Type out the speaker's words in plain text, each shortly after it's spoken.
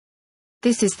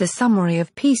This is the summary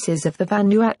of pieces of the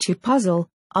Vanuatu puzzle,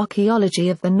 Archaeology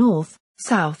of the North,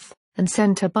 South, and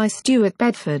Centre by Stuart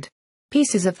Bedford.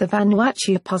 Pieces of the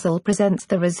Vanuatu puzzle presents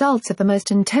the results of the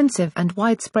most intensive and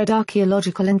widespread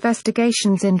archaeological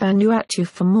investigations in Vanuatu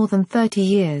for more than 30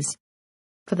 years.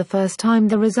 For the first time,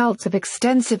 the results of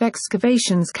extensive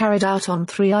excavations carried out on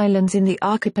 3 islands in the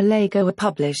archipelago were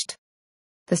published.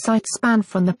 The sites span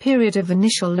from the period of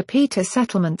initial Lapita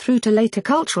settlement through to later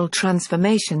cultural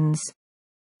transformations.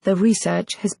 The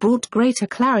research has brought greater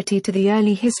clarity to the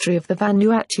early history of the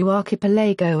Vanuatu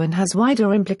archipelago and has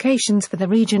wider implications for the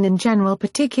region in general,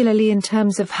 particularly in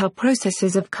terms of how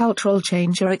processes of cultural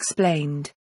change are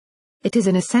explained. It is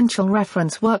an essential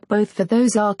reference work both for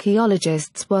those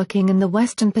archaeologists working in the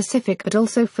Western Pacific but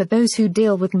also for those who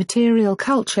deal with material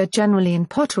culture generally and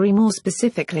pottery more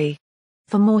specifically.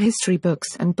 For more history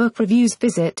books and book reviews,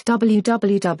 visit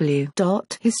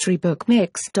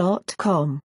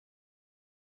www.historybookmix.com.